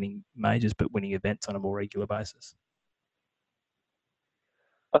just winning majors, but winning events on a more regular basis?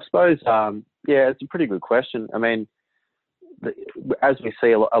 I suppose, it's a pretty good question. I mean, as we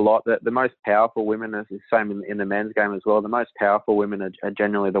see a lot, the most powerful women, as the same in the men's game as well, the most powerful women are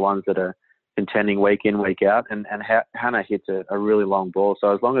generally the ones that are contending week in, week out. And Hannah hits a really long ball.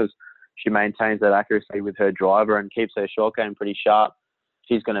 So as long as she maintains that accuracy with her driver and keeps her short game pretty sharp,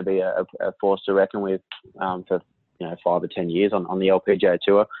 she's going to be a force to reckon with for 5 or 10 years on the LPGA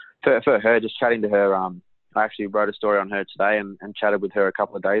Tour. For her, just chatting to her, I actually wrote a story on her today and chatted with her a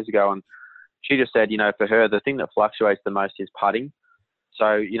couple of days ago, and she just said, for her, the thing that fluctuates the most is putting.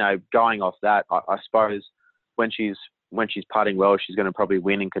 So, going off that, I suppose when she's putting well, she's going to probably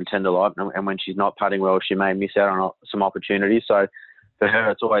win and contend a lot, and when she's not putting well, she may miss out on some opportunities. So for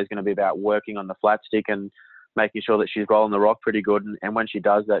her, it's always going to be about working on the flat stick and making sure that she's rolling the rock pretty good. And when she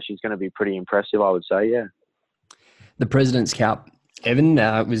does that, she's going to be pretty impressive, I would say, yeah. The President's Cup, Evan,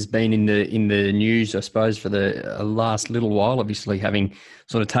 was been in the news, I suppose, for the last little while, obviously having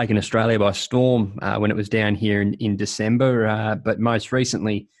sort of taken Australia by storm when it was down here in December, but most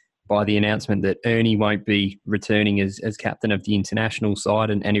recently by the announcement that Ernie won't be returning as captain of the international side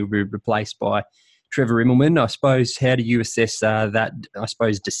and he'll be replaced by Trevor Immelman. I suppose, how do you assess that, I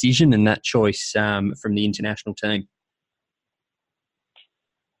suppose, decision and that choice from the international team?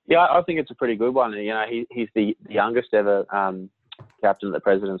 Yeah, I think it's a pretty good one. He's the youngest ever captain of the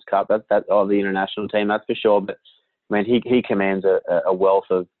President's Cup. That of the international team, that's for sure. But I mean, he commands a wealth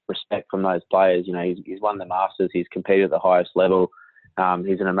of respect from those players. He's won the Masters. He's competed at the highest level.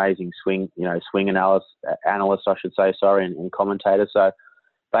 He's an amazing swing analyst, I should say, and commentator. So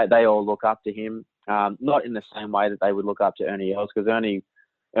they all look up to him. Not in the same way that they would look up to Ernie Els, because Ernie,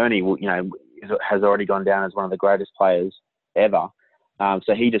 has already gone down as one of the greatest players ever.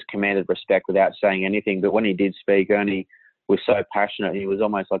 So he just commanded respect without saying anything. But when he did speak, Ernie was so passionate. He was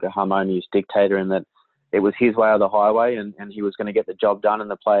almost like a harmonious dictator in that it was his way or the highway, and he was going to get the job done, and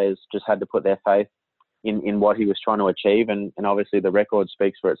the players just had to put their faith in what he was trying to achieve. And obviously the record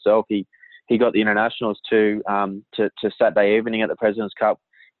speaks for itself. He got the internationals to Saturday evening at the President's Cup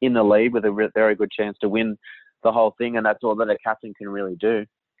in the lead with a very good chance to win the whole thing, and that's all that a captain can really do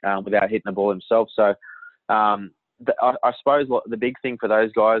without hitting the ball himself. So I suppose the big thing for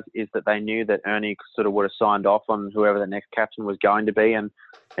those guys is that they knew that Ernie sort of would have signed off on whoever the next captain was going to be, and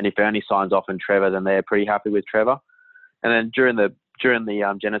if Ernie signs off on Trevor, then they're pretty happy with Trevor. And then during the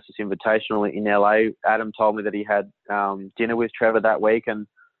Genesis Invitational in LA, Adam told me that he had dinner with Trevor that week, and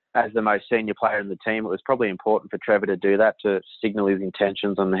as the most senior player in the team, it was probably important for Trevor to do that, to signal his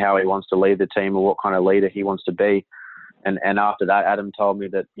intentions on how he wants to lead the team or what kind of leader he wants to be. And after that, Adam told me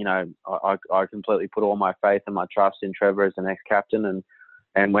that, I completely put all my faith and my trust in Trevor as the next captain.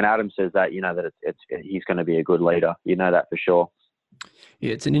 And when Adam says that, that he's going to be a good leader. That for sure.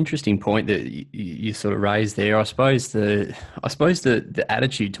 Yeah, it's an interesting point that you sort of raised there. I suppose the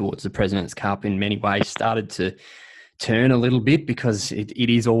attitude towards the President's Cup in many ways started to turn a little bit, because it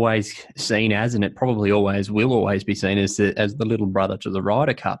is always seen as, and it probably will always be seen as the little brother to the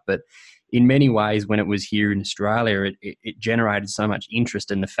Ryder Cup. But in many ways, when it was here in Australia, it generated so much interest,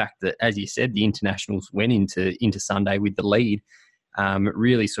 and the fact that, as you said, the internationals went into Sunday with the lead, it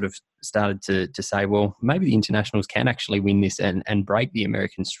really sort of started to say, well, maybe the internationals can actually win this and break the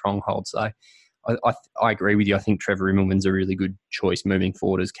American stronghold. So I agree with you. I think Trevor Immelman's a really good choice moving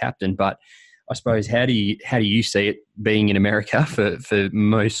forward as captain. But I suppose, how do you see it being in America for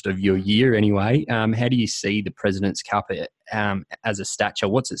most of your year anyway? How do you see the President's Cup as a stature?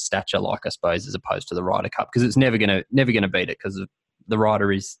 What's its stature like, I suppose, as opposed to the Ryder Cup? Because it's never gonna beat it, because the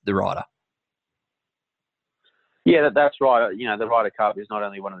Ryder is the Ryder. Yeah, that's right. The Ryder Cup is not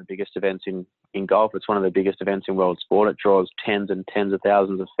only one of the biggest events in golf, it's one of the biggest events in world sport. It draws tens and tens of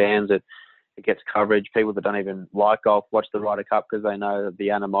thousands of fans. It gets coverage. People that don't even like golf watch the Ryder Cup because they know the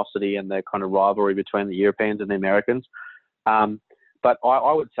animosity and the kind of rivalry between the Europeans and the Americans. But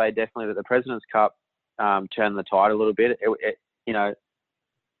I would say definitely that the President's Cup turned the tide a little bit.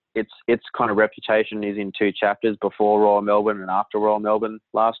 Its kind of reputation is in two chapters: before Royal Melbourne and after Royal Melbourne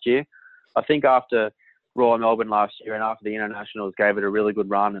last year. I think after Royal Melbourne last year and after the internationals gave it a really good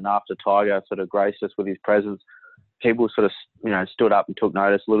run, and after Tiger sort of graced us with his presence, people sort of, stood up and took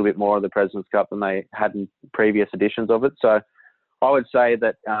notice a little bit more of the President's Cup than they had in previous editions of it. So I would say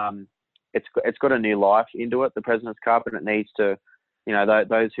that it's got a new life into it, the President's Cup, and it needs to, you know,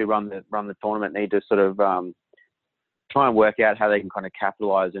 those who run the tournament need to sort of try and work out how they can kind of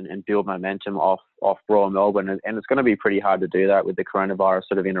capitalise and build momentum off Royal Melbourne, and it's going to be pretty hard to do that with the coronavirus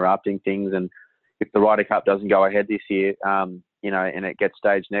sort of interrupting things. And if the Ryder Cup doesn't go ahead this year, you know, and it gets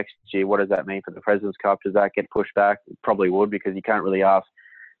staged next year, what does that mean for the President's Cup? Does that get pushed back? It probably would, because you can't really ask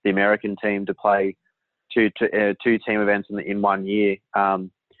the American team to play two team events in 1 year.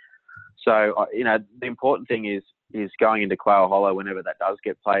 So, you know, the important thing is going into Quail Hollow whenever that does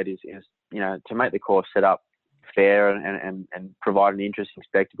get played is you know, to make the course set up fair and provide an interesting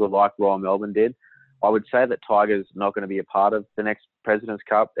spectacle like Royal Melbourne did. I would say that Tiger's not going to be a part of the next President's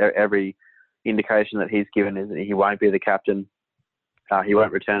Cup. Every indication that he's given is that he won't be the captain. He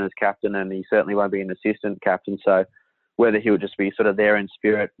won't return as captain, and he certainly won't be an assistant captain. So whether he'll just be sort of there in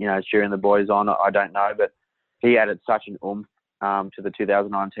spirit, you know, cheering the boys on, I don't know. But he added such an oomph to the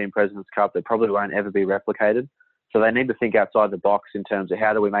 2019 President's Cup that probably won't ever be replicated. So they need to think outside the box in terms of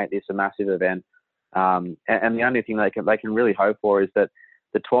how do we make this a massive event. And the only thing they can really hope for is that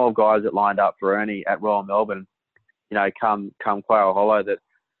the 12 guys that lined up for Ernie at Royal Melbourne, you know, come Quail Hollow, that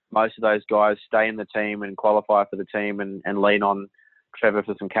most of those guys stay in the team and qualify for the team and lean on Trevor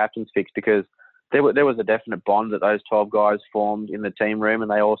for some captain's picks, because there was a definite bond that those 12 guys formed in the team room, and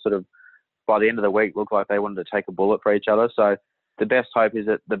they all sort of, by the end of the week, looked like they wanted to take a bullet for each other. So the best hope is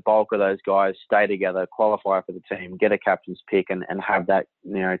that the bulk of those guys stay together, qualify for the team, get a captain's pick, and have that,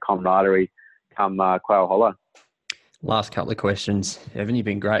 you know, camaraderie come Quail Hollow. Last couple of questions. Evan, you've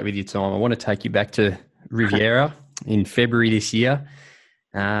been great with your time. I want to take you back to Riviera in February this year.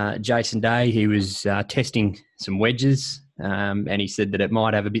 Jason Day, he was testing some wedges, and he said that it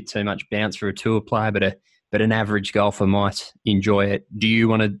might have a bit too much bounce for a tour player, but an average golfer might enjoy it. Do you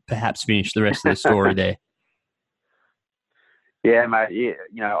want to perhaps finish the rest of the story there? Yeah, mate. Yeah,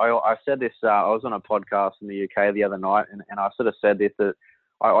 you know, I said this. I was on a podcast in the UK the other night, and I sort of said this, that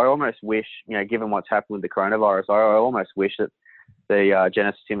I almost wish, you know, given what's happened with the coronavirus, I almost wish that the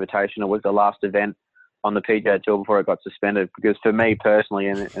Genesis Invitational was the last event on the PGA Tour before it got suspended. Because for me personally,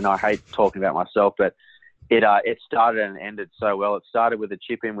 and I hate talking about myself, but it started and ended so well. It started with a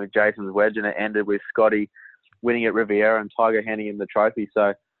chip in with Jason's wedge, and it ended with Scotty winning at Riviera and Tiger handing him the trophy.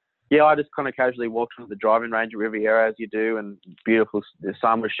 So, yeah, I just kind of casually walked from the driving range at Riviera, as you do, and beautiful. The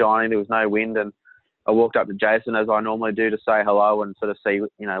sun was shining, there was no wind, and I walked up to Jason, as I normally do, to say hello and sort of see,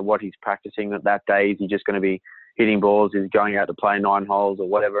 you know, what he's practicing that day. Is he just going to be hitting balls? Is he going out to play 9 holes or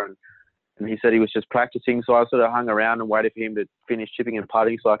whatever? And he said he was just practicing. So I sort of hung around and waited for him to finish chipping and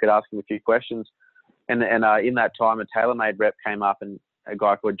putting so I could ask him a few questions. And in that time, a TaylorMade rep came up, and a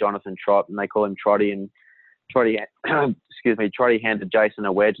guy called Jonathan Trott, and they call him Trotty. And Trotty, Trotty handed Jason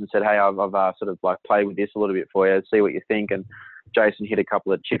a wedge and said, "Hey, I've sort of like played with this a little bit for you, see what you think." And Jason hit a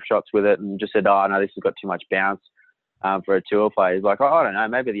couple of chip shots with it and just said, "Oh, no, this has got too much bounce for a tour player." He's like, "Oh, I don't know,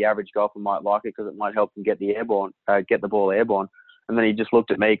 maybe the average golfer might like it because it might help him get the ball airborne." And then he just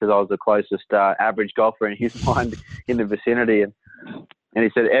looked at me because I was the closest average golfer in his mind in the vicinity. And he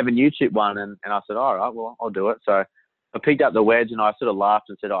said, "Evan, you chip one." And I said, "All right, well, I'll do it." So I picked up the wedge and I sort of laughed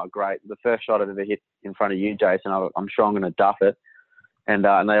and said, "Oh, great. The first shot I've ever hit in front of you, Jason, I'm sure I'm going to duff it." And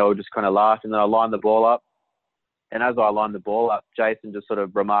they all just kind of laughed. And then I lined the ball up. And as I lined the ball up, Jason just sort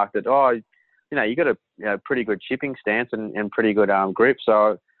of remarked that, "Oh, you know, you got a pretty good chipping stance and pretty good grip.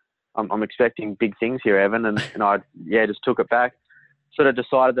 So I'm expecting big things here, Evan." And I, just took it back. Sort of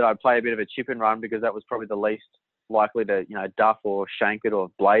decided that I'd play a bit of a chip and run because that was probably the least likely to, you know, duff or shank it or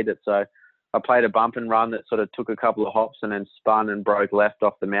blade it. So I played a bump and run that sort of took a couple of hops and then spun and broke left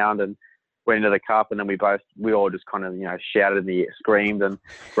off the mound and went into the cup. And then we all just kind of, you know, shouted in the air, screamed and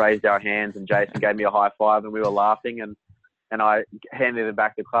raised our hands. And Jason gave me a high five and we were laughing. And I handed it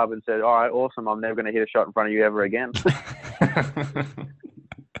back to the club and said, "All right, awesome. I'm never going to hit a shot in front of you ever again."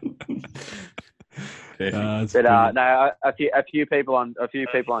 But no, a few people on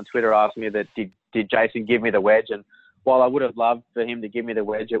Twitter asked me that did Jason give me the wedge, and while I would have loved for him to give me the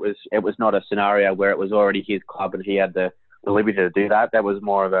wedge, it was not a scenario where it was already his club and he had the liberty to do that. That was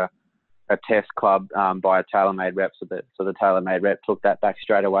more of a test club by a TaylorMade rep, so the TaylorMade rep took that back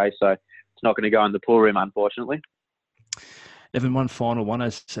straight away. So it's not going to go in the pool room, unfortunately. Evan, one final one.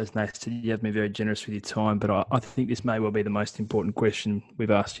 As Nate said, you have been very generous with your time, but I think this may well be the most important question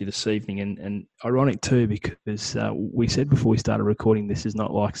we've asked you this evening, and ironic too, because we said before we started recording this is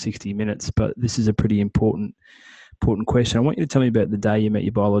not like 60 minutes, but this is a pretty important question. I want you to tell me about the day you met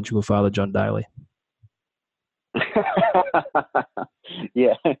your biological father, John Daly.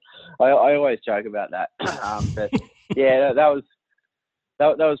 Yeah, I always joke about that, but yeah, that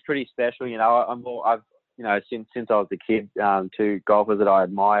was pretty special. You know, I've you know, since I was a kid, 2 golfers that I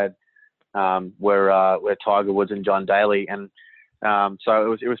admired were Tiger Woods and John Daly, and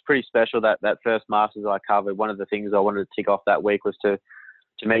so it was pretty special that first Masters I covered. One of the things I wanted to tick off that week was to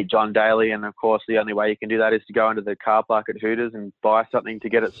meet John Daly, and of course the only way you can do that is to go into the car park at Hooters and buy something to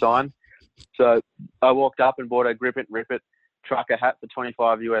get it signed. So I walked up and bought a Grip It, Rip It trucker hat for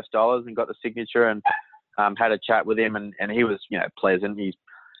 $25 US and got the signature, and had a chat with him, and he was, pleasant.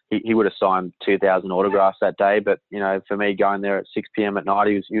 He would have signed 2,000 autographs that day, but for me going there at 6 p.m. at night,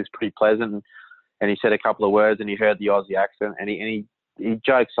 he was pretty pleasant, and he said a couple of words, and he heard the Aussie accent, and he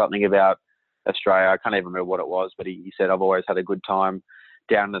joked something about Australia. I can't even remember what it was, but he said, "I've always had a good time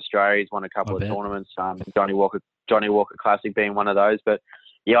down in Australia." He's won a couple of tournaments, Johnny Walker Classic being one of those. But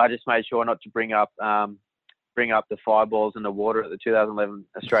yeah, I just made sure not to bring up the fireballs in the water at the 2011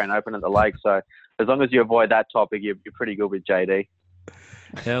 Australian Open at the lake. So as long as you avoid that topic, you're pretty good with JD.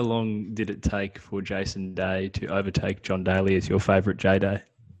 How long did it take for Jason Day to overtake John Daly as your favourite J-Day?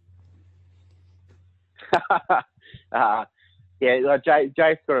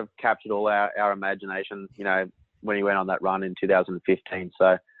 Jay sort of captured all our imagination, when he went on that run in 2015.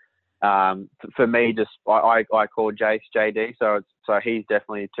 So for me, I call Jace JD. So he's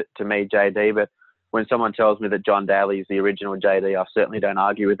definitely to me JD. But when someone tells me that John Daly is the original JD, I certainly don't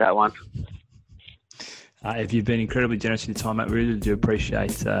argue with that one. If you've been incredibly generous with your time, mate, we really do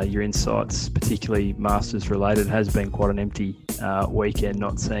appreciate your insights, particularly Masters related. It has been quite an empty weekend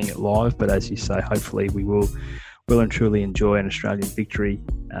not seeing it live, but as you say, hopefully we will and truly enjoy an Australian victory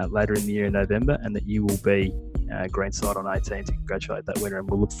later in the year in November, and that you will be greenside on 18 to congratulate that winner, and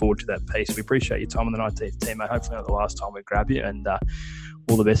we'll look forward to that piece. We appreciate your time on the 19th team, mate. Hopefully not the last time we grab you, and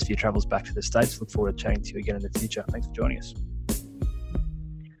all the best for your travels back to the States. Look forward to chatting to you again in the future. Thanks for joining us.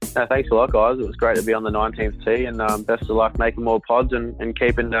 No, thanks a lot, guys. It was great to be on the 19th tee, and best of luck making more pods and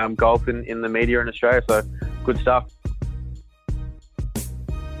keeping golf in the media in Australia. So good stuff.